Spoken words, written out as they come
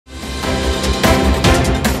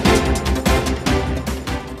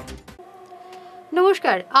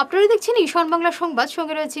নমস্कार, আপনারা দেখছেন ঈশান বাংলা সংবাদ,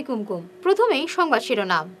 সঙ্গে রয়েছে কুমকুম। প্রথমেই সংবাদ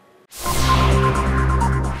শিরোনাম।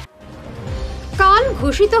 কাল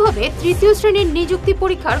ঘোষিত হবে তৃতীয় শ্রেণীর নিযুক্তি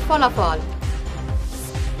পরীক্ষার ফলাফল।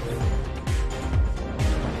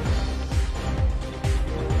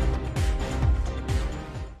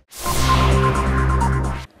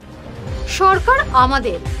 সরকার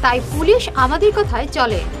আমাদের, তাই পুলিশ আমাদের কথায়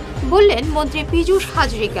চলে, বললেন মন্ত্রী পীযূষ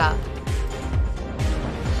হাজরিকা।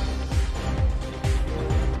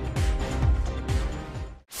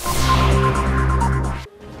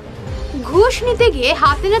 ঘুষ নিতে গিয়ে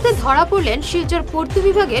হাতে নাতে ধরা পড়লেন শিলচর পূর্ত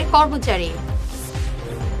বিভাগের কর্মচারী।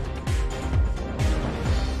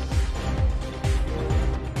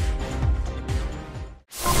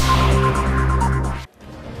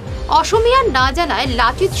 অসমীয়া না জানায়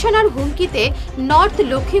লাচিত সেনার হুমকিতে নর্থ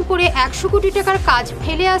লক্ষিমপুরে 100 কোটি টাকার কাজ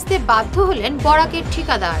ফেলে আসতে বাধ্য হলেন বরাকের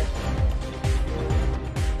ঠিকাদার।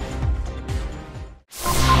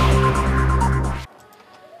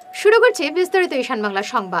 শুরু করছে বিস্তারিত ঈশান বাংলা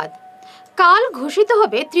সংবাদ। কাল ঘোষিত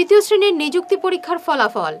হবে তৃতীয় শ্রেণীর নিযুক্তি পরীক্ষার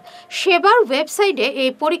ফলাফল। সেবার ওয়েবসাইটে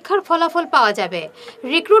এই পরীক্ষার ফলাফল পাওয়া যাবে।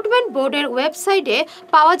 রিক্রুটমেন্ট বোর্ডের ওয়েবসাইটে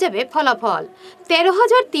পাওয়া যাবে ফলাফল।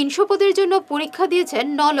 13,300 পদের জন্য পরীক্ষা দিয়েছেন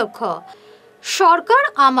 9 লক্ষ। সরকার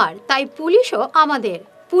আমার, তাই পুলিশও আমাদের,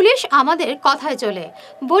 পুলিশ আমাদের কথায় চলে,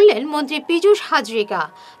 বললেন মন্ত্রী পীযূষ হাজরিকা।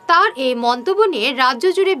 তার এই মন্তব্য নিয়ে রাজ্য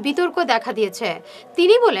জুড়ে বিতর্ক দেখা দিয়েছে।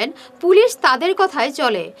 তিনি বলেন, পুলিশ তাদের কথায়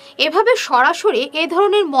চলে। এভাবে সরাসরি এ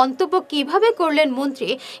ধরনের মন্তব্য কিভাবে করলেন মন্ত্রী,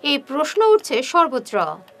 এই প্রশ্ন উঠছে সর্বত্র।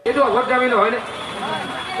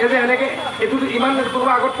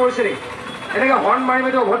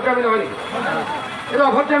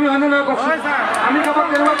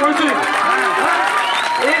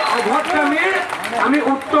 আমি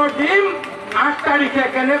উত্তর দিম 8 তারিখে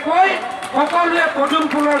কেনেকৈ সকলোৱে পদুম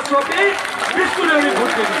ফুলৰ ছবি বিস্কুটে আমি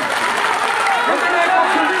ভোট দিম।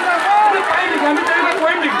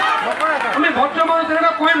 আমি ভদ্র মানুষ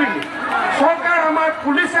তেনেকুৱা কৰিম নেকি? চৰকাৰ আমাৰ,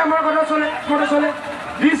 পুলিচে আমাৰ কথা চলে,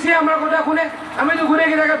 ডিচিয়ে আমাৰ কথা শুনে। আমিতো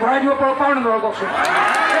গোটেইকেইটাকে ভৰাই দিব পাৰোঁ নে নোৱাৰোঁ কওকচোন?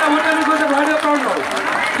 আমি কৈছে ভৰাই দিব পাৰোঁ নোৱাৰোঁ?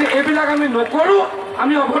 এইবিলাক আমি নকৰোঁ।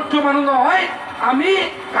 আমি অভদ্ৰ মানুহ নহয়, আমি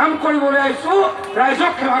কাম কৰিবলৈ আহিছোঁ,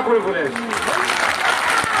 ৰাইজক সেৱা কৰিবলৈ আহিছোঁ।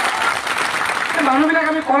 মানুহবিলাক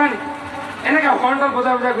আমি কৰা নেকি? এনেকে হৰ্ণডাল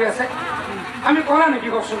বজাই গৈ আছে, আমি কৰা নেকি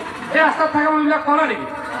কওকচোন? এই ৰাস্তাত থকা মানুহবিলাক কৰা নেকি?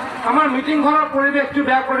 আমাৰ মিটিংখনৰ পৰিৱেশটো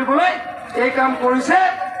বেয়া কৰিবলৈ এই কাম কৰিছে,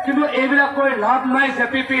 কিন্তু এইবিলাক কৰি লাভ নাই।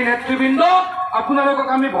 জেপিপি নেতৃবৃন্দ, আপোনালোকক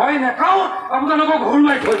আমি ভয় নাখাওঁ, আপোনালোকক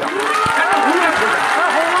হৰুৱাই থৈ যাম।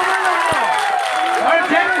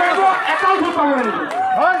 জেদ কৰিব, এটাও ভোট পাবলৈ নিদিওঁ।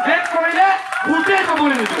 জেদ কৰিলে ভোটেই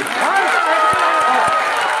পাবলৈ নিদিওঁ।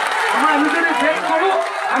 আমাৰ আমি যদি জেদ কৰোঁ,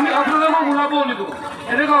 আমি আপোনালোকক ওলাবও নিদিওঁ।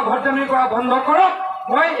 এনেকুৱা ভদ্ৰামি কৰা বন্ধ কৰক।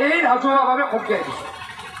 মই এই ৰাজহুৱাভাৱে সকীয়াই দিছোঁ।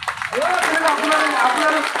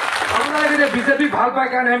 আপোনালোকে বিজেপিক ভাল পাই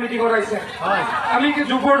কাৰণে মিটিঙত আহিছে। আমি কি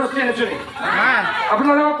জবৰদস্তি আনিছো নেকি?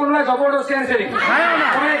 আপোনালোকক কোনোবাই জবৰদস্তি আনিছে নেকি?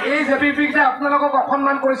 এই জেপিপিক যে আপোনালোকক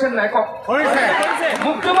অসন্মান কৰিছে নাই কওক?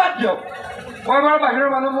 মোকতো বাদ দিয়ক, মই বাৰু বাহিৰৰ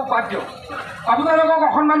মানুহ, মোক বাদ দিয়ক। আপোনালোকক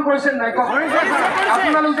অসন্মান কৰিছে নাই কওক?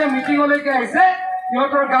 আপোনালোক যে মিটিঙলৈকে আহিছে,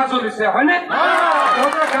 সিহঁতৰ গা জ্বলিছে, হয়নে?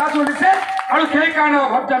 সিহঁতৰ গা জ্বলিছে, আৰু সেইকাৰণে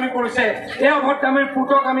অভদ্ৰামি কৰিছে। এই অভদ্ৰামিৰ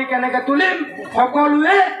পুতক আমি কেনেকে তুলিম?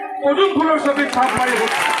 সকলোৱে পদুম ফুলৰ ছবিত ছাপ মাৰিব।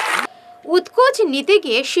 উৎকোচ নিতে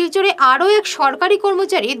গিয়ে শিলচরে আরও এক সরকারি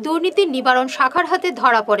কর্মচারী দুর্নীতি নিবারণ শাখার হাতে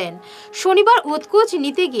ধরা পড়েন। শনিবার উৎকোচ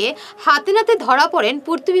নিতে গিয়ে হাতে নাতে ধরা পড়েন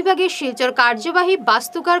পূর্ত বিভাগের শিলচর কার্যবাহী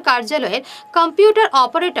বাস্তুকার কার্যালয়ের কম্পিউটার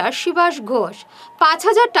অপারেটর শিবাস ঘোষ।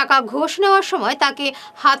 5,000 টাকা ঘোষ নেওয়ার সময় তাকে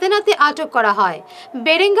হাতে নাতে আটক করা হয়।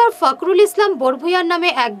 বেরেঙ্গার ফখরুল ইসলাম বরভুইয়ার নামে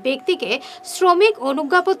এক ব্যক্তিকে শ্রমিক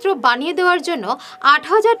অনুজ্ঞাপত্র বানিয়ে দেওয়ার জন্য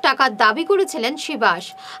 8,000 টাকা দাবি করেছিলেন শিবাস।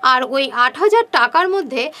 আর ওই 8,000 টাকার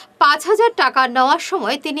মধ্যে 5,000 টাকা নেওয়ার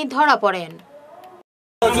সময় তিনি ধরা পড়েন।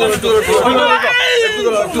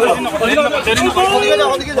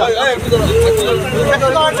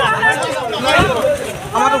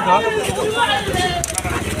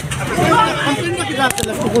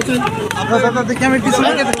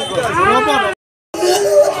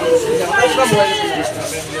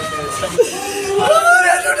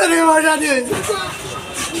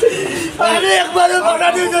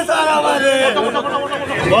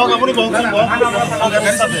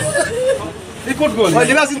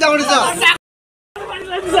 চিন্তা কৰিছা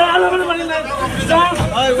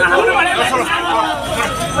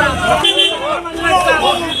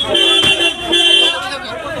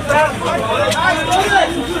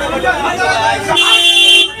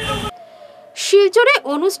শিলচরে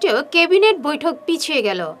অনুষ্ঠেয় ক্যাবিনেট বৈঠক পিছিয়ে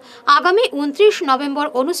গেল। আগামী 29 নভেম্বর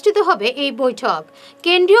অনুষ্ঠিত হবে এই বৈঠক।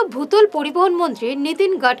 কেন্দ্রীয় ভূতল পরিবহন মন্ত্রী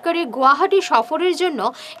নীতিন গাডকারির গুয়াহাটি সফরের জন্য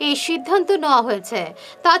এই সিদ্ধান্ত নেওয়া হয়েছে।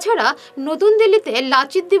 তাছাড়া নতুন দিল্লিতে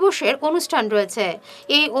লাচিত দিবসের অনুষ্ঠান রয়েছে।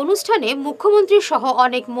 এই অনুষ্ঠানে মুখ্যমন্ত্রী সহ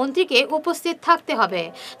অনেক মন্ত্রীকে উপস্থিত থাকতে হবে।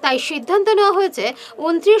 তাই সিদ্ধান্ত নেওয়া হয়েছে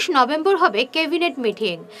 29 নভেম্বর হবে ক্যাবিনেট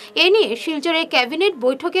মিটিং। এ নিয়ে শিলচরের ক্যাবিনেট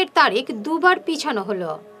বৈঠকের তারিখ দুবার পিছানো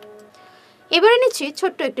হলো। এবারে নিচ্ছি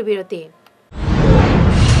ছোট্ট একটু বিরতি।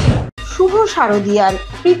 শুভ শারদীয়ার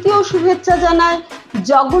তৃতীয় শুভেচ্ছা জানায়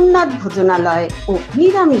জগন্নাথ ভোজনালয় ও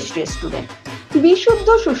নিরামিষ রেস্টুরেন্ট। বিশুদ্ধ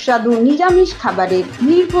সুস্বাদু নিরামিষ খাবারের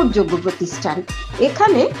নির্ভরযোগ্য প্রতিষ্ঠান।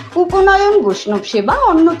 এখানে উপনয়ন, বৈষ্ণব সেবা,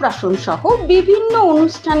 অন্নপ্রাশন সহ বিভিন্ন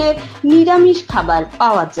অনুষ্ঠানের নিরামিষ খাবার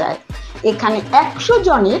পাওয়া যায়। এখানে 100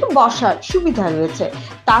 জনের বসার সুবিধা রয়েছে।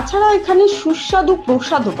 তাছাড়া এখানে সুস্বাদু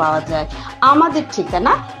প্রসাদও পাওয়া যায়। আমাদের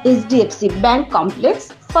ঠিকানা HDFC bank complex,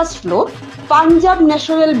 first floor, Punjab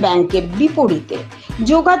national ব্যাংকের বিপরীতে।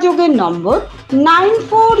 যোগাযোগের নম্বর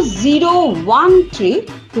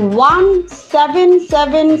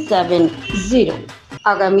 9401317770।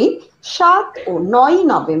 আগামী 7 ও 9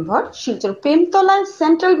 নভেম্বর শিলচর প্রেমতলায়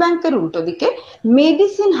সেন্ট্রাল ব্যাংকের উল্টো দিকে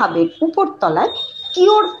মেডিসিন হাবের উপরতলায়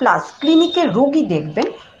কিওর প্লাস ক্লিনিকের রোগী দেখবেন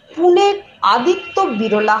পুনের আদিত্য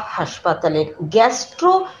বিরলা হাসপাতালের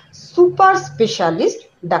গ্যাস্ট্রো সুপার স্পেশালিস্ট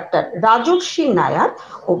ডাক্তার রাজর্ষি নায়ার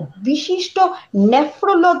ও বিশিষ্ট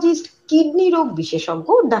নেফ্রোলজিস্ট কিডনি রোগ বিশেষজ্ঞ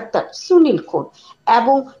ডাক্তার সুনীল খোর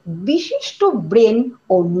এবং বিশিষ্ট ব্রেন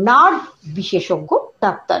ও নার্ভ বিশেষজ্ঞ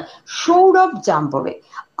ডাক্তার সৌরভ জাম্বরে।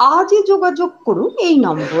 আজই যোগাযোগ করুন এই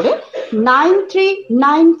নম্বরে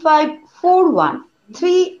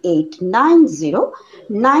 9395413890,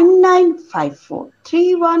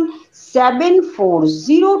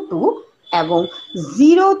 9954317402 এবং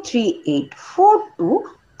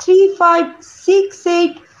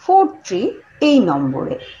 03842356843 এই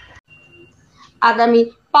নম্বরে। আগামী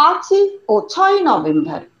 5 ও 6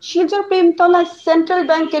 নভেম্বর শিলচর প্রেমতলায় সেন্ট্রাল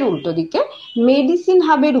ব্যাংকের উল্টো দিকে মেডিসিন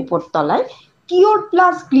হাবের উপরতলায় কিওর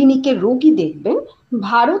প্লাস ক্লিনিকের রোগী দেখবেন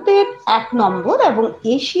ভারতের 1 নম্বর এবং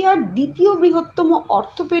এশিয়ার 2য় বৃহত্তম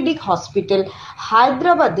অর্থোপেডিক হসপিটাল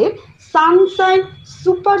হায়দ্রাবাদের সানশাইন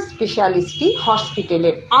সুপার স্পেশালিটি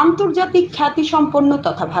হসপিটালের আন্তর্জাতিক খ্যাতিসম্পন্ন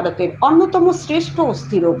তথা ভারতের অন্যতম শ্রেষ্ঠ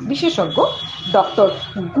অস্থিরোগ বিশেষজ্ঞ ডক্টর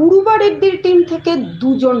গুরুবা রেড্ডির টিম থেকে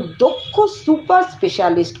 2 জন দক্ষ সুপার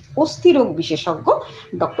স্পেশালিস্ট অস্থিরোগ বিশেষজ্ঞ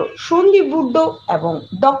ডক্টর সন্দীপ বুড্ডো এবং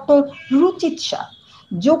ডক্টর রুচিত শাহ।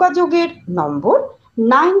 যোগাযোগের নম্বর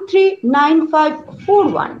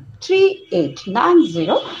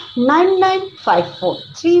 9395413890,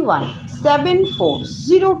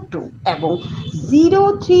 9954317402 এবং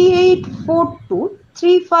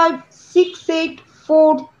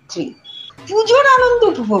 03842356843। পুজোর আনন্দ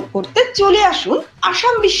উপভোগ করতে চলে আসুন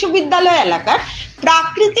আসাম বিশ্ববিদ্যালয় এলাকার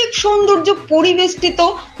প্রাকৃতিক সৌন্দর্য পরিবেষ্টিত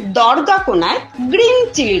দরগাকোনায় গ্রিন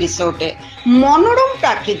চিল রিসোর্টে। মনোরম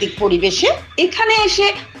প্রাকৃতিক পরিবেশে এখানে এসে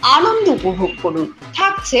আনন্দ উপভোগ করুন।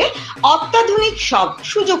 থাকছে অত্যাধুনিক সব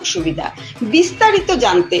সুযোগ সুবিধা। বিস্তারিত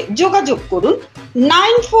জানতে যোগাযোগ করুন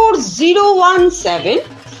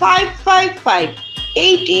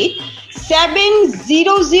 9401755588,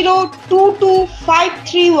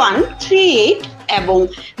 7002253138 এবং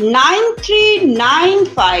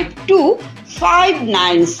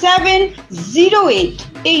 9395259708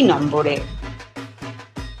 এই নম্বরে।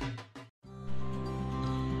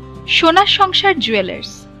 সোনার সংসার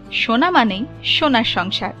জুয়েলার্স। সোনা মানেই সোনার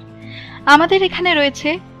সংসার। আমাদের এখানে রয়েছে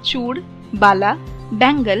চূড়, বালা,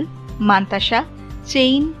 ব্যাঙ্গল, মান্তাসা,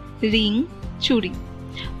 চেইন, রিং, চুড়ি।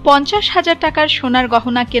 50,000 টাকার সোনার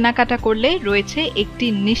গহনা কেনাকাটা করলে রয়েছে একটি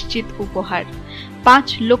নিশ্চিত উপহার। 5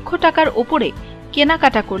 লক্ষ টাকার ওপরে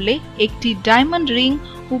কেনাকাটা করলে একটি ডায়মন্ড রিং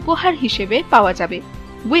উপহার হিসেবে পাওয়া যাবে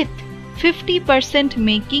উইথ 50%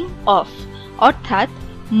 মেকিং অফ, অর্থাৎ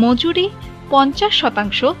মজুরি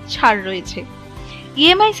 50% ছাড় রয়েছে।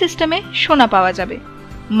 ইএমআই সিস্টেমে সোনা পাওয়া যাবে।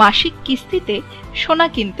 মাসিক কিস্তিতে সোনা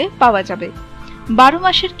কিনতে পাওয়া যাবে। 12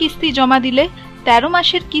 মাসের কিস্তি জমা দিলে 13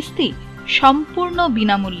 মাসের কিস্তি সম্পূর্ণ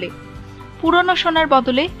বিনামূল্যে। পুরনো সোনার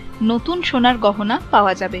বদলে নতুন সোনার গহনা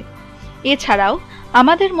পাওয়া যাবে। এছাড়াও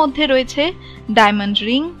আমাদের মধ্যে রয়েছে ডায়মন্ড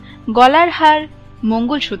রিং, গলার হার,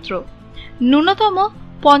 মঙ্গলসূত্র। ন্যূনতম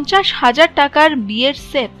 50,000 টাকার বিয়ের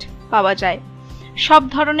সেট পাওয়া যায়। সব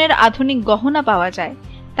ধরনের আধুনিক গহনা পাওয়া যায়।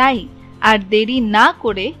 তাই আর দেরি না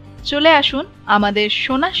করে চলে আসুন আমাদের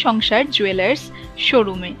সোনা সংসার জুয়েলার্স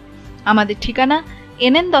শোরুমে। আমাদের ঠিকানা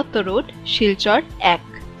NN দত্ত রোড, শিলচর 1।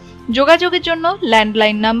 যোগাযোগের জন্য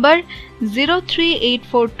ল্যান্ডলাইন নাম্বার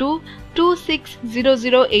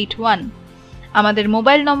 03842260081, আমাদের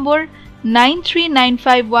মোবাইল নম্বর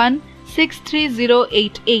 939517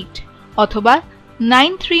 63088 অথবা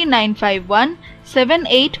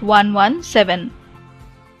 9395178117।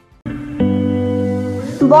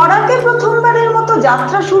 বরাকে প্রথমবারের মতো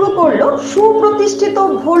যাত্রা শুরু করলো সুপ্রতিষ্ঠিত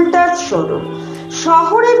ভোল্টাস শোরুম।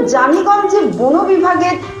 শহরের জানিগঞ্জের বন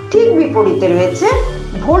বিভাগের ঠিক বিপরীতে রয়েছে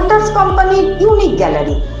ভোল্টাস কোম্পানির ইউনিক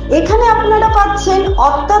গ্যালারি। এখানে আপনারা পাচ্ছেন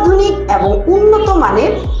অত্যাধুনিক এবং উন্নত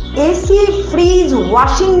মানের AC, fridge,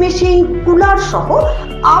 washing machine, cooler সহ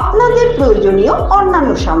আপনাদের প্রয়োজনীয়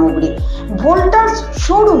অন্যান্য সামগ্রী। ভোল্টাস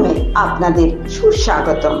শোরুমে আপনাদের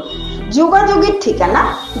সুস্বাগতম। যোগাযোগের ঠিকানা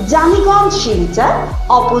Janiganj Silchar,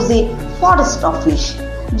 opposite forest office.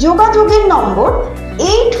 যোগাযোগের নম্বর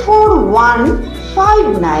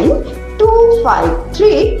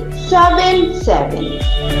 8415925377।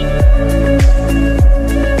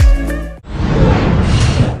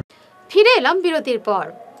 ফিরে এলাম বিরতির পর।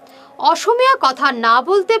 অসমীয়া কথা না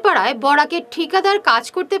বলতে পারায় বরাকের ঠিকাদার কাজ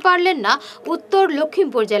করতে পারলেন না উত্তর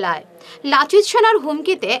লখিমপুর জেলায়। লাচিত সেনার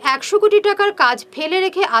হুমকিতে 100 কোটি টাকার কাজ ফেলে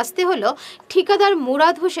রেখে আসতে হলো ঠিকাদার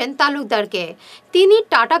মুরাদ হোসেন তালুকদারকে। তিনি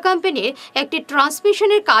টাটা কোম্পানির একটি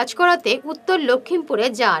ট্রান্সমিশনের কাজ করাতে উত্তর লখিমপুরে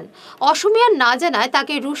যান। অসমীয়া না জানায়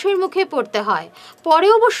তাকে রুশের মুখে পড়তে হয়। পরে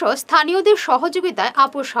অবশ্য স্থানীয়দের সহযোগিতায়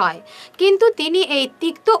আপোষ হয়, কিন্তু তিনি এই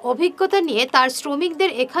তিক্ত অভিজ্ঞতা নিয়ে তার শ্রমিকদের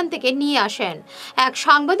এখান থেকে নিয়ে আসেন। এক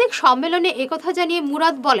সাংবাদিক সম্মেলনে একথা জানিয়ে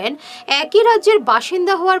মুরাদ বলেন, একই রাজ্যের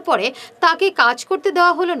বাসিন্দা হওয়ার পরে তাকে কাজ করতে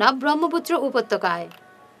দেওয়া হলো না ব্রহ্মপুত্র উপত্যকায়।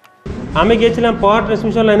 আমি গিয়েছিলাম পাওয়ার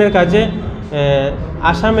ট্রান্সমিশন লাইনের কাজে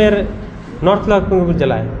আসামের নর্থ লখিমপুর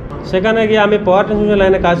জেলায়। সেখানে গিয়ে আমি পাওয়ার ট্রান্সমিশন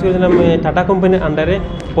লাইনে কাজ করেছিলাম টাটা কোম্পানির আন্ডারে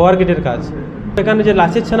পাওয়ার গ্রিডের কাজ। সেখানে যে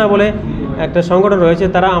লাচিত সেনা বলে একটা সংগঠন রয়েছে,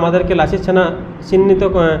 তারা আমাদেরকে লাচিত সেনা চিহ্নিত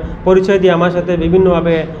পরিচয় দিয়ে আমার সাথে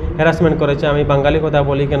বিভিন্নভাবে হ্যারাসমেন্ট করেছে। আমি বাঙালি কথা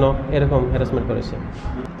বলি কেন, এরকম হ্যারাসমেন্ট করেছে।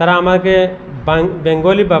 তারা আমাকে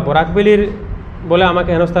বেঙ্গলি বা বরাকবেলির বলে আমাকে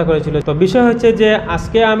হেনস্থা করেছিল। তো বিষয় হচ্ছে যে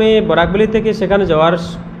আজকে আমি বরাকবেলি থেকে সেখানে যাওয়ার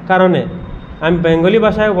কারণে, আমি বেঙ্গলি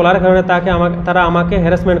ভাষায় বলার কারণে তারা আমাকে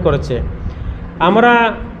হ্যারাসমেন্ট করেছে। আমরা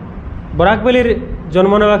বরাকবেলির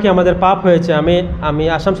জন্ম নেওয়া কি আমাদের পাপ হয়েছে? আমি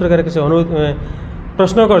আসাম সরকারের কাছে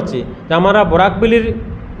প্রশ্ন করছি যে আমরা বরাকবেলির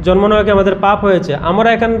জন্ম নেওয়া কি আমাদের পাপ হয়েছে? আমরা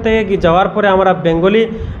এখান থেকে যাওয়ার পরে আমরা বেঙ্গলি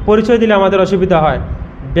পরিচয় দিলে আমাদের অসুবিধা হয়।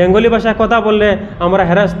 বেঙ্গলি ভাষায় কথা বললে আমরা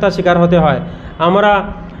হেনস্থার শিকার হতে হয়। আমরা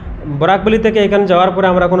বরাকবেলি থেকে এখানে যাওয়ার পরে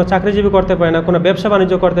আমরা কোনো চাকরিজীবী করতে পারি না, কোনো ব্যবসা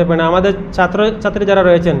বাণিজ্য করতে পারি না। আমাদের ছাত্রছাত্রী যারা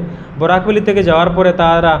রয়েছেন বরাকবেলি থেকে যাওয়ার পরে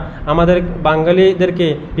তারা আমাদের বাঙালিদেরকে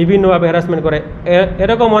বিভিন্নভাবে হ্যারাসমেন্ট করে।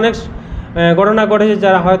 এরকম অনেক ঘটনা ঘটেছে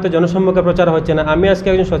যারা হয়তো জনসম্মুখে প্রচার হচ্ছে না। আমি আজকে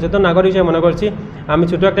একজন সচেতন নাগরিক হিসেবে মনে করছি, আমি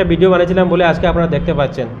ছোটো একটা ভিডিও বানিয়েছিলাম বলে আজকে আপনারা দেখতে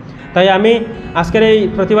পাচ্ছেন। তাই আমি আজকের এই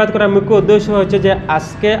প্রতিবাদ করার মুখ্য উদ্দেশ্য হচ্ছে যে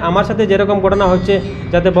আজকে আমার সাথে যেরকম ঘটনা হচ্ছে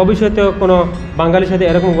যাতে ভবিষ্যতেও কোনো বাঙালির সাথে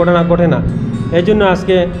এরকম ঘটনা ঘটে না, এই জন্য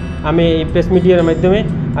আজকে আমি এই প্রেস মিডিয়ার মাধ্যমে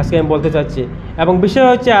আজকে আমি বলতে চাচ্ছি। এবং বিষয়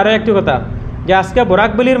হচ্ছে আরও একটি কথা, যে আজকে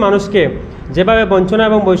বরাকবেলির মানুষকে যেভাবে বঞ্চনা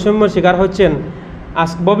এবং বৈষম্যের শিকার হচ্ছেন,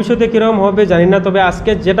 ভবিষ্যতে কীরকম হবে জানি না, তবে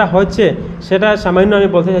আজকে যেটা হচ্ছে সেটা সামান্য আমি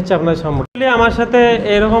বলতে চাচ্ছি আপনাদের সম্মুখে। আমার সাথে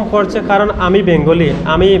এরকম করছে কারণ আমি বেঙ্গলি,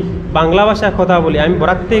 আমি বাংলা ভাষায় কথা বলি, আমি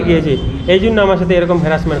বরাক থেকে গিয়েছি, এই জন্য আমার সাথে এরকম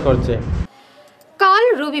হ্যারাসমেন্ট করছে। কাল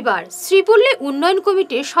রবিবার শ্রীপল্লী উন্নয়ন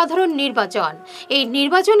কমিটির সাধারণ নির্বাচন। এই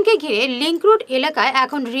নির্বাচনকে ঘিরে লিংক রোড এলাকায়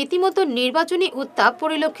এখন রীতিমতো নির্বাচনী উত্তাপ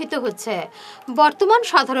পরিলক্ষিত হচ্ছে। বর্তমান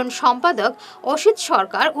সাধারণ সম্পাদক অসিত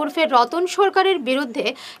সরকার ওরফে রতন সরকারের বিরুদ্ধে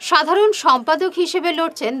সাধারণ সম্পাদক হিসেবে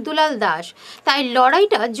লড়ছেন দুলাল দাস, তাই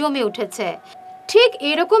লড়াইটা জমে উঠেছে। ঠিক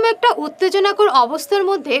এরকম একটা উত্তেজনাকর অবস্থার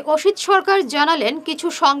মধ্যে অসিত সরকার জানালেন, কিছু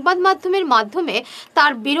সংবাদ মাধ্যমের মাধ্যমে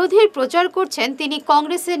তার বিরোধীর প্রচার করছেন তিনি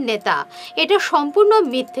কংগ্রেসের নেতা। এটা সম্পূর্ণ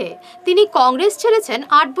মিথ্যে। তিনি কংগ্রেস ছেড়েছেন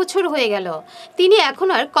 8 বছর হয়ে গেল। তিনি এখন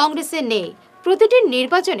আর কংগ্রেসে নেই। প্রতিটি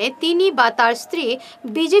নির্বাচনে তিনি বা তার স্ত্রী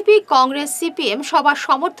বিজেপি, কংগ্রেস, সিপিএম সবার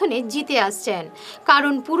সমর্থনে জিতে আসছেন,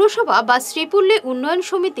 কারণ পুরসভা বা শ্রীপল্লী উন্নয়ন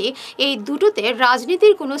সমিতি এই দুটোতে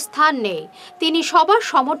রাজনীতির কোনো স্থান নেই। তিনি সবার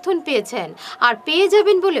সমর্থন পেয়েছেন আর পেয়ে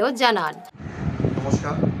যাবেন বলেও জানান।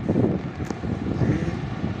 নমস্কার, আমি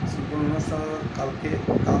শ্রীপল্লী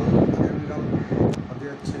কাল হতে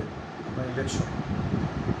যাচ্ছে আপনার ইলেকশন।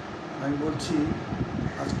 আমি বলছি,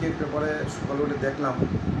 আজকের পেপারে সকালে উঠে দেখলাম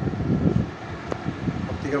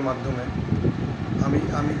পত্রিকার মাধ্যমে,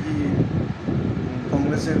 আমি কি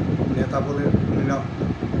কংগ্রেসের নেতা বলে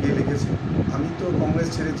গিয়ে লিখেছি। আমি তো কংগ্রেস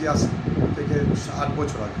ছেড়েছি আজ থেকে 8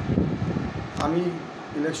 বছর আগে। আমি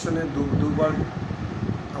ইলেকশনে দুবার,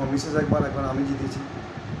 আমার মিসেস একবার আমি জিতেছি।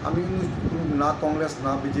 আমি কিন্তু না কংগ্রেস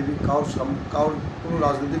না বিজেপি কারোর কোনো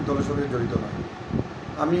রাজনৈতিক দলের সাথে জড়িত নয়।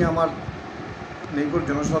 আমি আমার লিঙ্কুর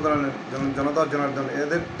জনতার জনার্দন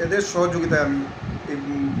এদের সহযোগিতায় আমি এই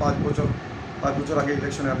 5 বছর আগে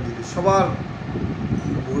ইলেকশনে আমি জিতি। সবার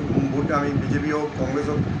ভোটে ভোটে আমি বিজেপি হোক কংগ্রেস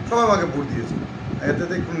হোক সবাই আমাকে ভোট দিয়েছে,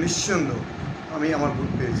 এতে কোনো নিশ্চিন্ত আমি আমার ভোট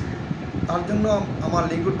পেয়েছি। তার জন্য আমার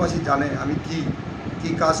লিঙ্কুটবাসী জানে আমি কি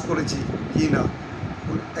কাজ করেছি কি না।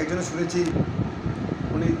 একজনে শুনেছি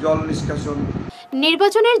উনি জল নিষ্কাশন।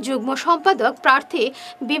 নির্বাচনের যুগ্ম সম্পাদক প্রার্থী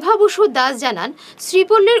বিভা বসু দাস জানান,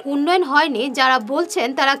 শ্রীপল্লীর উন্নয়ন হয়নি। যারা বলছেন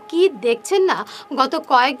তারা কি দেখছেন না গত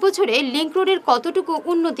কয়েক বছরে লিংক রোডের কতটুকু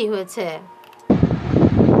উন্নতি হয়েছে।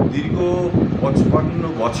 দীর্ঘ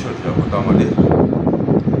 55 বছর যাবত আমাদের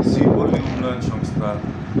শ্রীপল্লী উন্নয়ন সংস্থা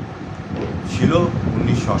ছিল।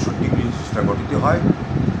 1968 সেটা গঠিত হয়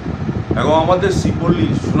এবং আমাদের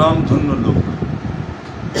শ্রীপল্লীর সুনামধন্য লোক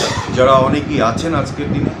যারা অনেকেই আছেন আজকের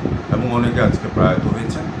দিনে এবং অনেকে আজকে প্রয়াত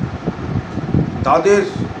হয়েছেন, তাদের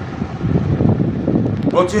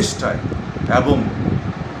প্রচেষ্টায় এবং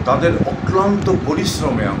তাদের অক্লান্ত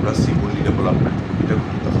পরিশ্রমে আমরা শ্রীপল্লী ডেভেলপমেন্ট কমিটিটা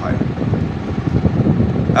গঠিত হয়।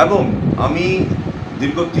 এবং আমি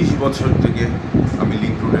দীর্ঘ 30 বছর থেকে আমি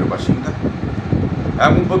লিংক রোডের বাসিন্দা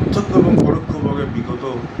এবং প্রত্যক্ষ এবং পরোক্ষভাবে বিগত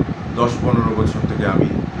 10-15 বছর থেকে আমি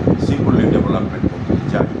শ্রীপল্লী ডেভেলপমেন্ট কমিটি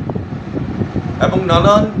যাই এবং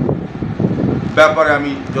নানান ব্যাপারে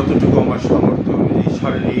আমি যতটুকু আমার সামর্থ্য অনুযায়ী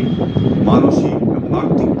শারীরিক, মানসিক এবং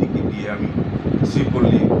আর্থিক দিক দিয়ে আমি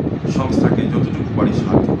শ্রীপল্লী সংস্থাকে যতটুকু পারি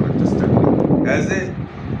সাহায্য করার চেষ্টা করি।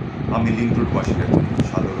 আমি লিংক রোডবাসীর একজন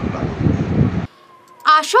সাধারণ নাগরিক।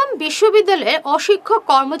 আসাম বিশ্ববিদ্যালয়ের অশিক্ষক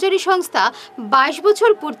কর্মচারী সংস্থা 22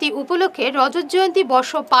 বছর পূর্তি উপলক্ষে রজত জয়ন্তী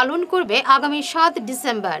বর্ষ পালন করবে আগামী 7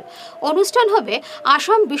 ডিসেম্বর। অনুষ্ঠান হবে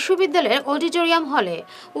আসাম বিশ্ববিদ্যালয়ের অডিটোরিয়াম হলে।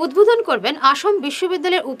 উদ্বোধন করবেন আসাম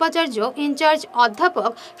বিশ্ববিদ্যালয়ের উপাচার্য ইনচার্জ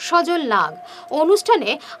অধ্যাপক সজল নাগ। অনুষ্ঠানে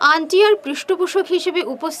আনটিআর পৃষ্ঠপোষক হিসেবে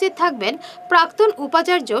উপস্থিত থাকবেন প্রাক্তন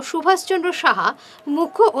উপাচার্য সুভাষচন্দ্র সাহা।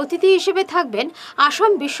 মুখ্য অতিথি হিসেবে থাকবেন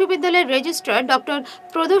আসাম বিশ্ববিদ্যালয়ের রেজিস্ট্রার ডক্টর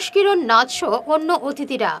প্রদোষ কিরণ নাথ সহ অন্য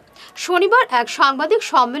অতিথিরা। শনিবার এক সাংবাদিক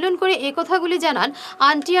সম্মেলন করে একথাগুলি জানান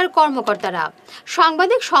আনটিআর কর্মকর্তারা।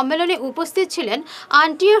 সাংবাদিক সম্মেলনে উপস্থিত ছিলেন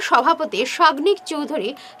আনটিআর সভাপতি সাগ্নিক চৌধুরী,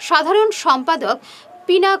 সাধারণ সম্পাদক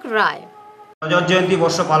পিনাক রায়। রজত জয়ন্তী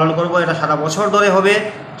বর্ষ পালন করব, এটা সারা বছর ধরে হবে।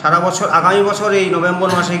 সারা বছর আগামী বছর এই নভেম্বর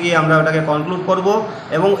মাসে গিয়ে আমরা ওটাকে কনক্লুড করব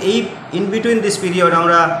এবং এই ইন বিটুইন দিস পিরিয়ড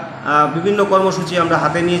আমরা বিভিন্ন কর্মসূচি আমরা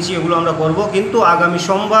হাতে নিয়েছি, এগুলো আমরা করব। কিন্তু আগামী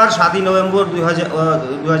সোমবার 7 নভেম্বর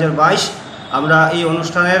 2022 আমরা এই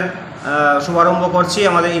অনুষ্ঠানের শুভারম্ভ করছি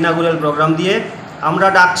আমাদের ইনাগুরাল প্রোগ্রাম দিয়ে। আমরা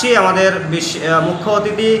ডাকছি আমাদের মুখ্য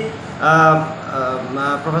অতিথি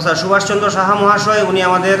প্রফেসর সুভাষচন্দ্র সাহা মহাশয়। উনি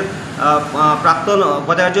আমাদের প্রাক্তন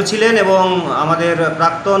উপাচার্য ছিলেন এবং আমাদের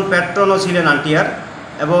প্রাক্তন প্যাট্রনও ছিলেন আনটিআর,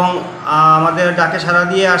 এবং আমাদের ডাকে সাড়া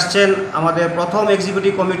দিয়ে আসছেন আমাদের প্রথম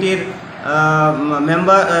এক্সিকিউটিভ কমিটির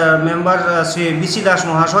মেম্বার শ্রী বিসি দাস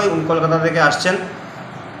মহাশয়। উনি কলকাতা থেকে আসছেন।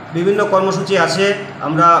 বিভিন্ন কর্মসূচি আছে,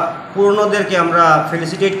 আমরা পুরনোদেরকে আমরা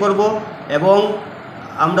ফেলিসিটেট করব এবং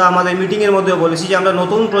আমরা আমাদের মিটিংয়ের মধ্যেও বলেছি যে আমরা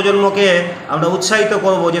নতুন প্রজন্মকে আমরা উৎসাহিত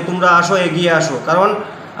করব যে তোমরা আসো, এগিয়ে আসো। কারণ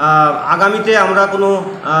আগামীতে আমরা কোনো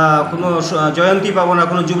জয়ন্তী পাবো না,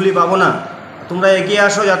 কোনো জুবলি পাবো না। তোমরা এগিয়ে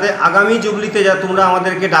আসো যাতে আগামী জুবলিতে যা তোমরা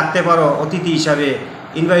আমাদেরকে ডাকতে পারো অতিথি হিসাবে,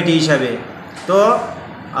 ইনভাইটি হিসাবে। তো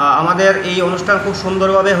আমাদের এই অনুষ্ঠান খুব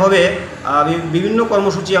সুন্দরভাবে হবে। বিভিন্ন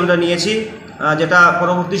কর্মসূচি আমরা নিয়েছি, যেটা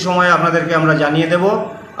পরবর্তী সময়ে আপনাদেরকে আমরা জানিয়ে দেব।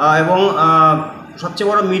 এবং সবচেয়ে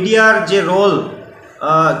বড় মিডিয়ার যে রোল,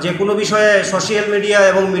 যে কোনো বিষয়ে সোশ্যাল মিডিয়া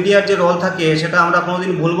এবং মিডিয়ার যে রোল থাকে সেটা আমরা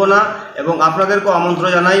কোনোদিন ভুলব না এবং আপনাদেরকেও আমন্ত্রণ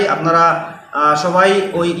জানাই। আপনারা সবাই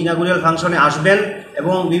ওই ইনাগুরাল ফাংশনে আসবেন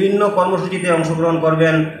এবং বিভিন্ন কর্মসূচিতে অংশগ্রহণ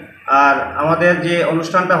করবেন। আর আমাদের যে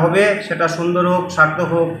অনুষ্ঠানটা হবে সেটা সুন্দর হোক, সার্থক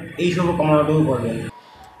হোক, এইসব কামনাটুকু করবেন।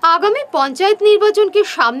 আগামী পঞ্চায়েত নির্বাচনকে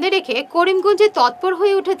সামনে রেখে করিমগঞ্জে তৎপর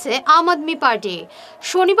হয়ে উঠেছে আম আদমি পার্টি।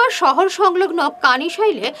 শনিবার শহর সংলগ্ন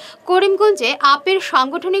কানিশাইলে করিমগঞ্জে আপের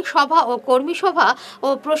সাংগঠনিক সভা ও কর্মী সভা ও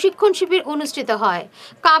প্রশিক্ষণ শিবির অনুষ্ঠিত হয়।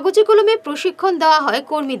 কাগজে কলমে প্রশিক্ষণ দেওয়া হয়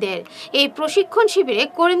কর্মীদের। এই প্রশিক্ষণ শিবিরে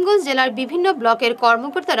করিমগঞ্জ জেলার বিভিন্ন ব্লকের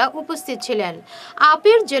কর্মকর্তারা উপস্থিত ছিলেন।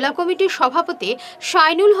 আপের জেলা কমিটির সভাপতি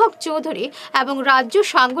শাইনুল হক চৌধুরী এবং রাজ্য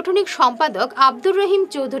সাংগঠনিক সম্পাদক আব্দুর রহিম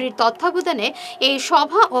চৌধুরীর তত্ত্বাবধানে এই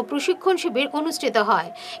সভা ও প্রশিক্ষণ শিবির অনুষ্ঠিত হয়।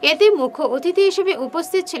 এতে মুখ্য অতিথি হিসেবে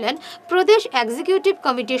উপস্থিত ছিলেন প্রদেশ এক্সিকিউটিভ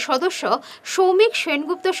কমিটির সদস্য সৌমিক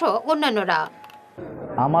সেনগুপ্ত সহ অন্যান্যরা।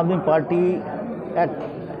 আম আদমি পার্টি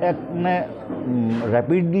এক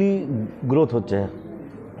র্যাপিডলি গ্রোথ হচ্ছে,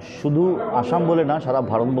 শুধু আসাম বলে না, সারা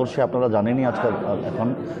ভারতবর্ষে। আপনারা জানেনই আজকাল এখন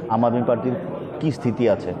আম আদমি পার্টির কী স্থিতি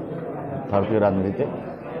আছে ভারতীয় রাজনীতিতে,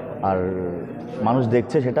 আর মানুষ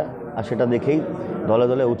দেখছে সেটা। আর সেটা দেখেই দলে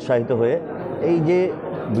দলে উৎসাহিত হয়ে এই যে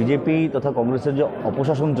বিজেপি তথা কংগ্রেসের যে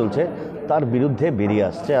অপশাসন চলছে তার বিরুদ্ধে বেরিয়ে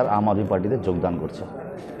আসছে আর আম আদমি পার্টিতে যোগদান করছে।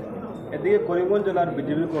 এদিকে করিমগঞ্জ জেলার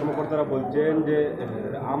বিজেপি কর্মকর্তারা বলছেন যে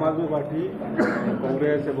আম আদমি পার্টি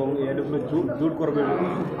কংগ্রেস এবং এডব্লিউ জোট করবে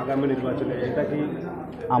আগামী নির্বাচনে, এটা কি?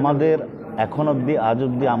 আমাদের এখন অবধি আজ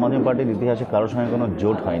অবধি আম আদমি পার্টির ইতিহাসে কারোর সঙ্গে কোনো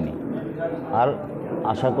জোট হয়নি, আর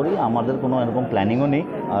আশা করি আমাদের কোনো এরকম প্ল্যানিংও নেই,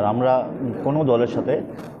 আর আমরা কোনো দলের সাথে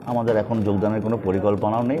আমাদের এখন যোগদানের কোনো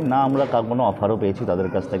পরিকল্পনাও নেই, না আমরা কোনো অফারও পেয়েছি তাদের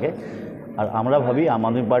কাছ থেকে। আর আমরা ভাবি আম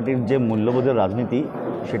আদমি পার্টির যে মূল্যবোধের রাজনীতি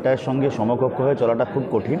সেটার সঙ্গে সমকক্ষ হয়ে চলাটা খুব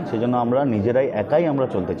কঠিন, সেজন্য আমরা নিজেরাই একাই আমরা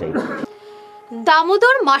চলতে চাই।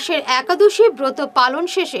 দামোদর মাসের একাদশী ব্রত পালন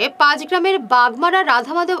শেষে ৫ গ্রামের বাগমারা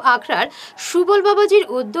রাধামাধব আখড়ার সুবল বাবাজির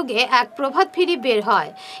উদ্যোগে এক প্রভাত ফেরি বের হয়।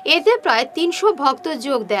 এতে প্রায় ৩০০ ভক্ত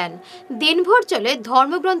যোগ দেন। দিনভর চলে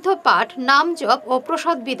ধর্মগ্রন্থ পাঠ, নাম জপ ও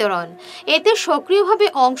প্রসাদ বিতরণ। এতে সক্রিয়ভাবে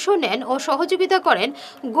অংশ নেন ও সহযোগিতা করেন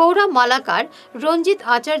গৌরা মালাকার, রঞ্জিত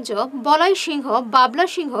আচার্য, বলাই সিংহ, বাবলা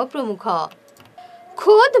সিংহ প্রমুখ।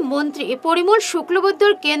 খোদ মন্ত্রী পরিমল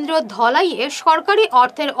শুক্লবৈদ্যর কেন্দ্র ধলাইয়ে সরকারি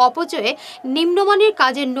অর্থের অপচয়ে নিম্নমানের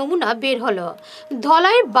কাজের নমুনা বের হলো।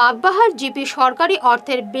 ধলাইয়ের বাগবাহার জিপি সরকারি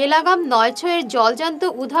অর্থের বেলাগাম ৯-৬-এর জলজান্ত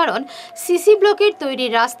উদাহরণ সিসি ব্লকের তৈরি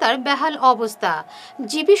রাস্তার বেহাল অবস্থা।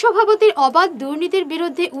 জিপি সভাপতির অবাধ দুর্নীতির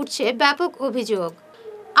বিরুদ্ধে উঠছে ব্যাপক অভিযোগ।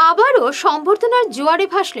 আবারও সম্বর্ধনার জোয়ারে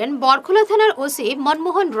ভাসলেন বরখোলা থানার ওসি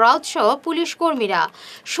মনমোহন রাউত সহ পুলিশ কর্মীরা।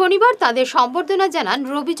 শনিবার তাদের সম্বর্ধনা জানান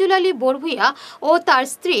রবিজুল আলী বরভূয়া ও তার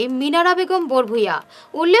স্ত্রী মিনারা বেগম বরভূয়া।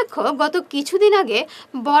 উল্লেখ্য, গত কিছুদিন আগে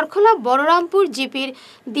বরখোলা বলরামপুর জিপির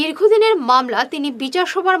দীর্ঘদিনের মামলা তিনি বিচার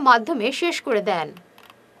সভার মাধ্যমে শেষ করে দেন।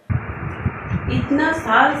 इतना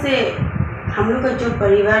साल से हम लोग का जो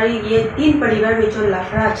परिवार है, ये 3 परिवार में जो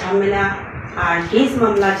लफड़ा झमेला और केस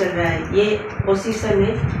मामला चल रहा है, ये ओसी सर ने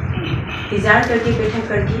इंतजार करके बैठा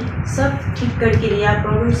करके सब ठीक करके दिया,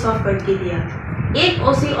 प्रॉब्लम सॉल्व करके दिया। एक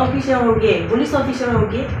ओसी ऑफिसर हो गए, पुलिस ऑफिसर हो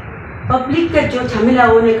गए, पब्लिक का जो झमेला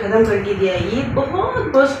उन्होंने ख़त्म करके दिया। ये बहुत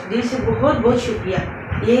बहुत दिल से बहुत बहुत शुक्रिया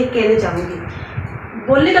ये कहना चाहूँगी।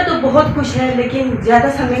 बोलने का तो बहुत कुछ है, लेकिन ज़्यादा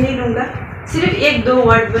समय नहीं लूँगा, सिर्फ 1-2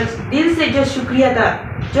 वर्ड बस। दिल से जो शुक्रिया था,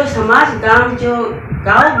 जो समाज जो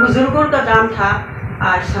गांव बुजुर्गों का काम था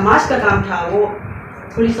और समाज का काम था, वो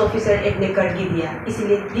पुलिस ऑफिसर एक ने करके दिया,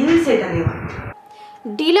 इसलिए दिल से धन्यवाद।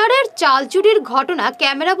 ডিলারের চাল চুরির ঘটনা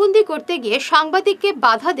ক্যামেরাবন্দি করতে গিয়ে সাংবাদিককে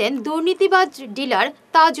বাধা দেন দুর্নীতিবাজ ডিলার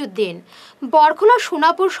তাজউদ্দিন। বরখোলা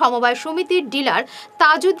সোনাপুর সমবায় সমিতির ডিলার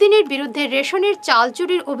তাজউদ্দিনের বিরুদ্ধে রেশনের চাল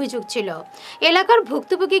চুরির অভিযোগ ছিল। এলাকার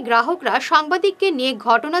ভুক্তভোগী গ্রাহকরা সাংবাদিককে নিয়ে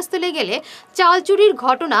ঘটনাস্থলে গেলে চাল চুরির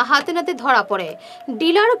ঘটনা হাতে নাতে ধরা পড়ে।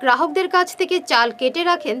 ডিলার গ্রাহকদের কাছ থেকে চাল কেটে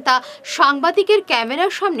রাখেন তা সাংবাদিকের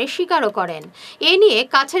ক্যামেরার সামনে স্বীকারও করেন। এ নিয়ে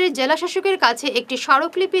কাছাড়ের জেলাশাসকের কাছে একটি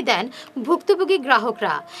স্মারকলিপি দেন ভুক্তভোগী গ্রাহকরা।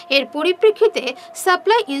 এর পরিপ্রেক্ষিতে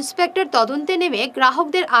সাপ্লাই ইন্সপেক্টর তদন্তে নেমে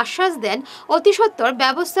গ্রাহকদের আশ্বাস দেন অতি সত্বর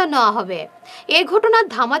ব্যবস্থা নেওয়া হবে। এ ঘটনার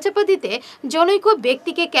ধামাচাপা দিতে জনৈক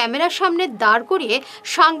ব্যক্তিকে ক্যামেরার সামনে দাঁড় করিয়ে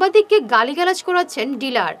সাংবাদিককে গালিগালাজ করাচ্ছেন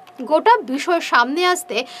ডিলার। গোটা বিষয় সামনে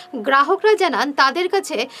আসতে গ্রাহকরা জানান তাদের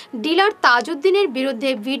কাছে ডিলার তাজউদ্দিনের বিরুদ্ধে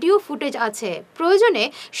ভিডিও ফুটেজ আছে, প্রয়োজনে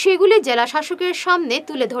সেগুলি জেলা শাসকের সামনে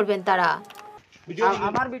তুলে ধরবেন তারা।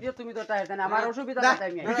 আমার ভিডিও তুমি তো টাইট না, আমার অসুবিধা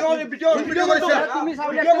নাই। ভিডিও করেছ তুমি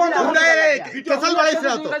ভিডিও বন্ধ করে কেসাল বাড়াইছ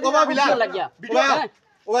তো কবা বিলাল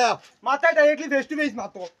ওয়া মাথায় ডাইরেক্টলি ফেস টু ফেস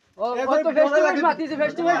মাতো ও তো ফেস টু ফেস মাতিছে,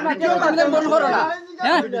 ফেস টু ফেস মাতি তুমি বন্ধ করো না।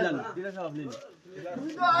 হ্যাঁ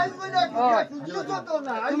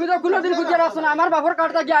তুমি তো কোনদিন খুঁজে রাখছো না, আমার বাপর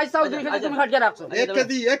কাটটা গিয়ে আইসাও 2 কেজি তুমি কাটিয়ে রাখছো। 1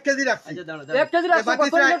 কেজি রাখছি, 1 কেজি রাখছো,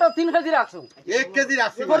 কত লিটার 3 কেজি রাখছো, 1 কেজি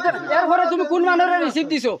রাখছি। এরপরে তুমি কোন মানের রিসিভ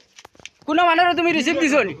দিছো? কোন মানের তুমি রিসিভ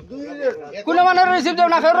দিছো নি? কোন মানের রিসিভ দাও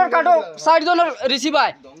না, ফেরর কাটো 60 জনের রিসিভ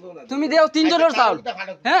আয়, তুমি দেও 3 জনের চাউল।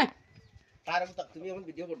 হ্যাঁ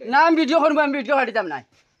না আমি ভিডিও করব, আমি ভিডিও কাটিতাম না।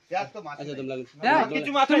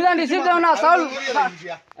 তুমি রিসিভ দাও না চাউল।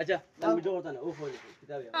 আচ্ছা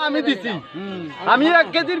আমি দিছি, আমি 1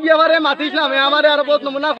 কেজির ব্যাপারে মাতিছিলাম, আমারে আর বহুত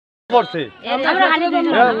নমুনা করছে,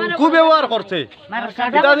 খুব ব্যবহার করছে।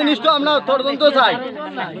 এটা জিনিস তো আমরা তদন্ত চাই,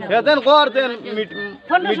 এতেন কর দেন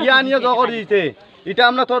মিডিয়া নিয়ে জগর দিতে, এটা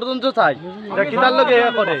আমরা তদন্ত চাই কিতার লগে এ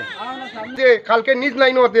করে। যে কালকে নিজ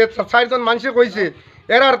লাইনও 4 জন মানুষে কইছে,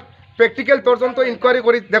 এরার প্র্যাকটিক্যাল তদন্ত ইনকোয়ারি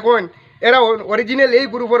করি দেখুন, এরা অরিজিনাল এই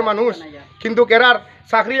গ্রুপের মানুষ, কিন্তু এরার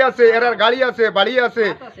চাকরি আছে, এরার গাড়ি আছে, বাড়ি আছে,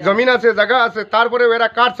 জমিন আছে, জায়গা আছে, তারপরে এরা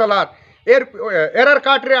কাঠ চালার। এরার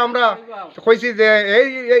কাঠরে আমরা কইছি যে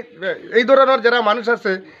এই ধরনের যারা মানুষ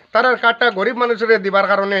আছে তারার কাঠটা গরিব মানুষের দিবার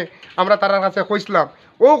কারণে আমরা তারার কাছে কইছিলাম।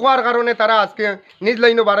 ও হওয়ার কারণে তারা আজকে নিজ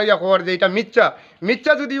লাইনও বাড়াইয়া হওয়ার যে এটা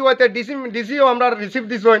মিথ্যা যদি হইতে ডিসিও আমরা রিসিভ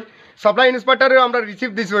দিছই, সাপ্লাই ইন্সপেক্টরেও আমরা রিসিভ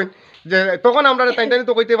দিছই, যে তখন আমরা তাইটানি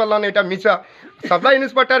তো কইতে পারলাম না এটা মিছা সাপ্লাই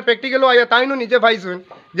ইন্সপেক্টর প্র্যাকটিক্যালও আইয়া তাইনও নিজে পাইছেন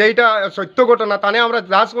যে এটা সত্য ঘটনা তানে আমরা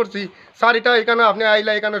যাচ করছি স্যার এটা এখানে আপনি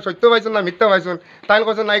আইলা এখানে সত্য পাইছেন না মিথ্যা পাইছেন তাই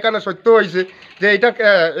কথা না এখানে সত্য হয়েছে যে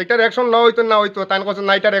এটার অ্যাকশন ল হইতো না হইতো তাই কথা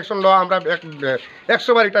না এটার অ্যাকশন ল আমরা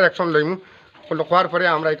 100 বার এটার অ্যাকশন লইমু হওয়ার পরে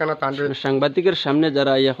আমরা এখানে সাংবাদিকের সামনে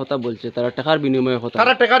যারা ইয়া কথা বলছে তারা টাকার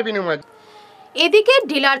বিনিময়ে এদিকে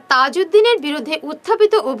ডিলার তাজউদ্দিনের বিরুদ্ধে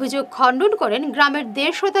উত্থাপিত অভিযোগ খণ্ডন করেন গ্রামের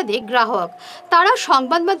 1.5 শতাধিক গ্রাহক। তারা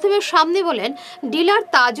সংবাদ মাধ্যমের সামনে বলেন, ডিলার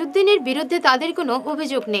তাজউদ্দিনের বিরুদ্ধে তাদের কোনো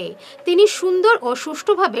অভিযোগ নেই, তিনি সুন্দর ও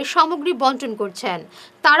সুষ্ঠুভাবে সামগ্রী বণ্টন করছেন।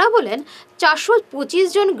 তারা বলেন 425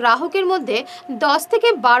 জন গ্রাহকের মধ্যে 10 থেকে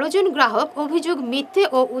 12 জন গ্রাহক অভিযোগ মিথ্যে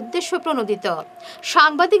ও উদ্দেশ্য প্রণোদিত।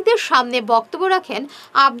 সাংবাদিকদের সামনে বক্তব্য রাখেন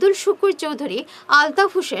আব্দুল শুকুর চৌধুরী, আলতাফ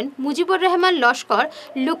হোসেন, মুজিবুর রহমান লস্কর,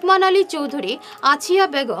 লুকমান আলী চৌধুরী, আছিয়া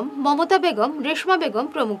বেগম, মমতা বেগম, রেশমা বেগম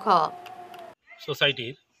প্রমুখ।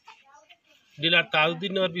 সোসাইটির ডিলার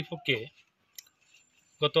তাজউদ্দিনের বিপক্ষে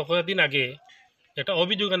গত কয়েকদিন আগে একটা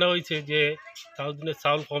অভিযোগ আনা হয়েছে যে তাজউদ্দিনের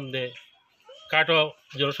চাউল কম দেয়, কাঠও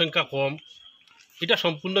জনসংখ্যা কম। এটা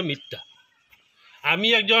সম্পূর্ণ মিথ্যা। আমি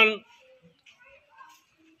একজন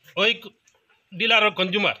ওই ডিলারের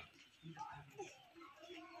কনজিউমার,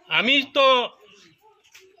 আমি তো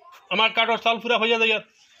আমার কাঠর চাউল ফুরা হয়ে যায়,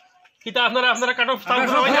 কিন্তু আপনারা কাঠর চাউল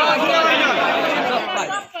ফুরা হয়ে যায়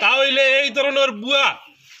তাহলে এই ধরনের বুয়া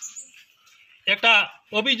একটা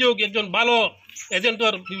অভিযোগ একজন ভালো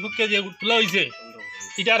এজেন্টের বিপক্ষে যে তোলা হয়েছে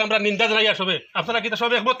এটার আমরা নিন্দা জানাই। আসবে আপনারা কি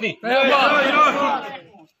সব একমত নি?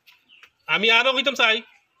 আমি আরও কইতাম চাই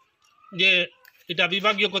যে এটা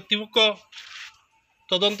বিভাগীয় কর্তৃপক্ষ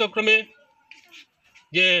তদন্তক্রমে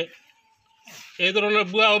যে এই ধরনের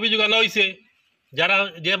বুয়া অভিযোগ আনা হয়েছে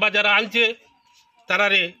যারা আনছে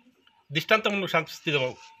তারারে দৃষ্টান্তমূলক শাস্তি দেব।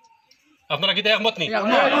 আপনারা কি একমত নি?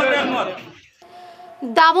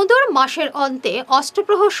 দামোদর মাসের অন্তে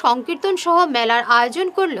অষ্টপ্রহর সংকীর্তন সহ মেলার আয়োজন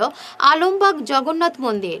করল আলমবাগ জগন্নাথ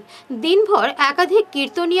মন্দির। দিনভর একাধিক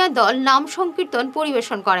কীর্তনীয়া দল নাম সংকীর্তন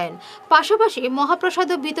পরিবেশন করেন, পাশাপাশি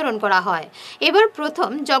মহাপ্রসাদও বিতরণ করা হয়। এবার প্রথম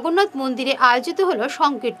জগন্নাথ মন্দিরে আয়োজিত হলো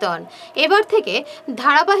সংকীর্তন। এবার থেকে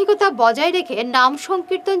ধারাবাহিকতা বজায় রেখে নাম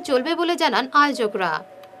সংকীর্তন চলবে বলে জানান আয়োজকরা।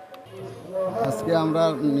 আজকে আমরা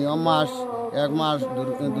নিয়ম মাস 1 মাস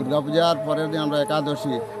দুর্গাপূজার পরের দিন আমরা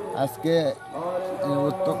একাদশী, আজকে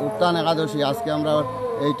উত্তান একাদশী, আজকে আমরা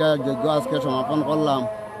এইটা যজ্ঞ আজকে সমাপন করলাম।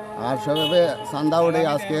 আর সেভাবে চান্দা উঠে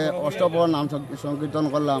আজকে অষ্টপ্রহর নাম সংকীর্তন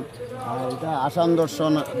করলাম। আর এটা আসাম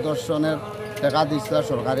দর্শনের টাকা দিচ্ছে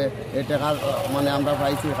সরকারে, এই টাকার মানে আমরা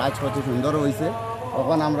পাইছি, কাজ করছি, সুন্দর হয়েছে।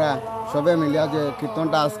 তখন আমরা সবে মিলিয়া যে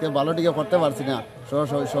কীর্তনটা আজকে ভালো দিকে করতে পারছি না,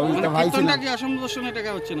 সহযোগিতা পাইছি না। অসম দর্শনের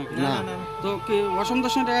টাকা হচ্ছে না? তো কি অসম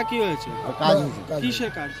দর্শনের টাকা কি হয়েছে? কাজ হয়েছে।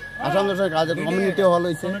 কিসের কাজ? আসাম দর্শনের কাজ, কমিউনিটি হল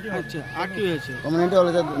হয়েছে। আচ্ছা, আর কি হয়েছে? কমিউনিটি হল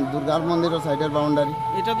হয়েছে দুর্গার মন্দিরের সাইডের বাউন্ডারি।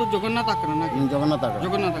 এটা তো জগন্নাথ আখড়া নাকি? জগন্নাথ আখড়া।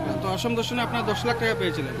 তো অসম দর্শনে আপনার 10 লাখ টাকা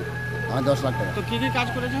পেয়েছিলেন? হ্যাঁ, 10 লাখ টাকা। তো কি কি কাজ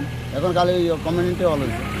করেছেন? এখন খালি কমিউনিটি হল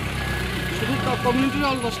হয়েছে। শুধু কমিউনিটি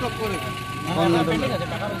হল 10 লাখ করে?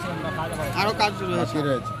 আরো কাজ রয়েছে।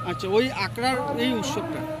 আচ্ছা, ওই আখড়ার এই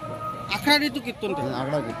উৎসবটা, আখড়ারই তো কীর্তনটা?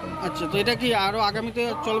 আখড়া কীর্তন। আচ্ছা, তো এটা কি আরো আগামীতে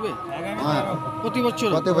চলবে? হ্যাঁ, প্রতি বছর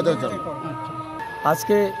চলবে।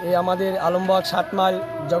 আজকে এই আমাদের আলমবাগ 7 মাইল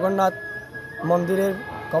জগন্নাথ মন্দিরের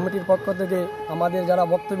কমিটির পক্ষ থেকে আমাদের যারা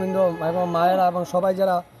ভক্তবৃন্দ এবং মায়েরা এবং সবাই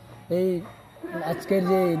যারা এই আজকের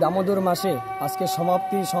যে দামোদর মাসে আজকে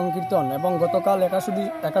সমাপ্তি সংকীর্তন এবং গতকাল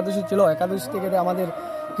একাদশী ছিল, একাদশী থেকে আমাদের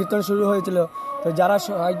কীর্তন শুরু হয়েছিল। তো যারা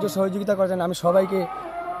সাহায্য সহযোগিতা করেছেন আমি সবাইকে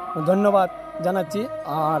ধন্যবাদ জানাচ্ছি।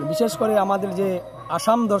 আর বিশেষ করে আমাদের যে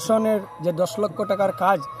আসাম দর্শনের যে 10 লক্ষ টাকার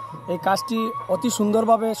কাজ, এই কাজটি অতি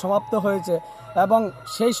সুন্দরভাবে সমাপ্ত হয়েছে এবং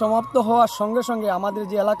সেই সমাপ্ত হওয়ার সঙ্গে সঙ্গে আমাদের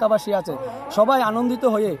যে এলাকাবাসী আছে সবাই আনন্দিত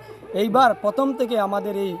হয়ে এইবার প্রথম থেকে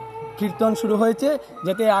আমাদের এই কীর্তন শুরু হয়েছে,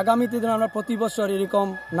 যাতে আগামীতে যেন আমরা প্রতি বছর এরকম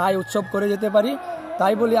নাই উৎসব করে যেতে পারি।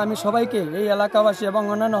 তাই বলি আমি সবাইকে, এই এলাকাবাসী এবং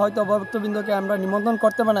অন্যান্য হয়তো ভক্তবৃন্দকে আমরা নিমন্ত্রণ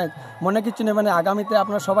করতে পারি, মনে কিছু নেই, মানে আগামীতে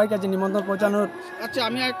আপনার সবাই কাছে নিমন্ত্রণ পৌঁছানোর। আচ্ছা,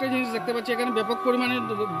 আমি একটা জিনিস দেখতে পাচ্ছি, এখানে ব্যাপক পরিমাণে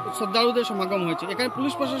শ্রদ্ধালুদের সমাগম হয়েছে। এখানে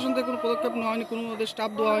পুলিশ প্রশাসন থেকে কোনো পদক্ষেপ নেওয়া হয়নি, কোনো ওদের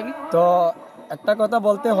স্টাফ দেওয়া হয়নি? তো একটা কথা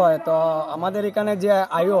বলতে হয়, তো আমাদের এখানে যে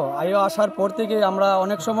আইও আসার পর থেকে আমরা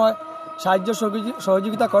অনেক সময় সাহায্য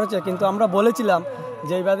সহযোগিতা করেছে, কিন্তু আমরা বলেছিলাম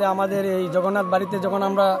যে এইভাবে আমাদের এই জগন্নাথ বাড়িতে যখন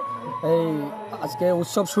আমরা এই আজকে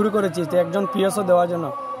উৎসব শুরু করেছি তো একজন পিএসও দেওয়ার জন্য,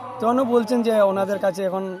 তো উনি বলছেন যে ওনাদের কাছে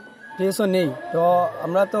এখন পিএসও নেই। তো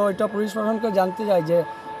আমরা তো এটা পুলিশ প্রশাসনকে জানতে চাই যে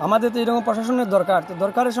আমাদের তো এরকম প্রশাসনের দরকার, তো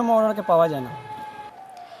দরকারের সময় ওনাকে পাওয়া যায় না।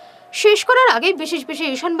 শেষ করার আগে বিশেষ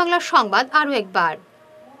ঈশান বাংলার সংবাদ আরও একবার।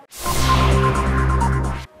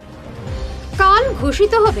 কাল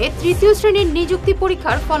ঘোষিত হবে 3য় শ্রেণীর নিযুক্তি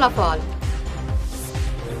পরীক্ষার ফলাফল।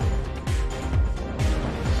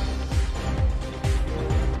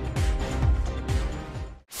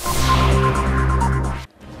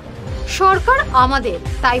 সরকার আমাদের,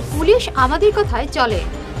 তাই পুলিশ আমাদের কথায় চলে,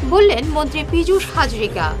 বললেন মন্ত্রী পীযূষ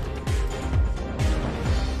হাজরিকা।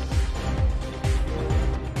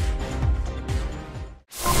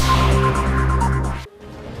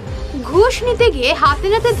 ঘুষ নিতে গিয়ে হাতে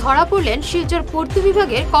নাতে ধরা পড়লেন শিলচর পূর্ত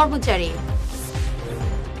বিভাগের কর্মচারী।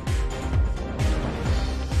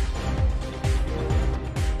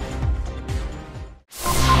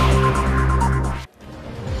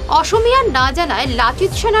 অসমীয়া না জানায়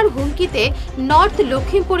লাচিত সেনার হুমকিতে নর্থ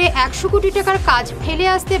লখিমপুরে 100 কোটি টাকার কাজ ফেলে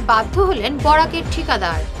আসতে বাধ্য হলেন বরাকের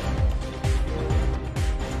ঠিকাদার।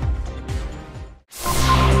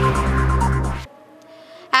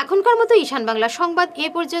 এখনকার মতো ঈশান বাংলা সংবাদ এ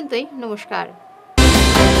পর্যন্তই। নমস্কার।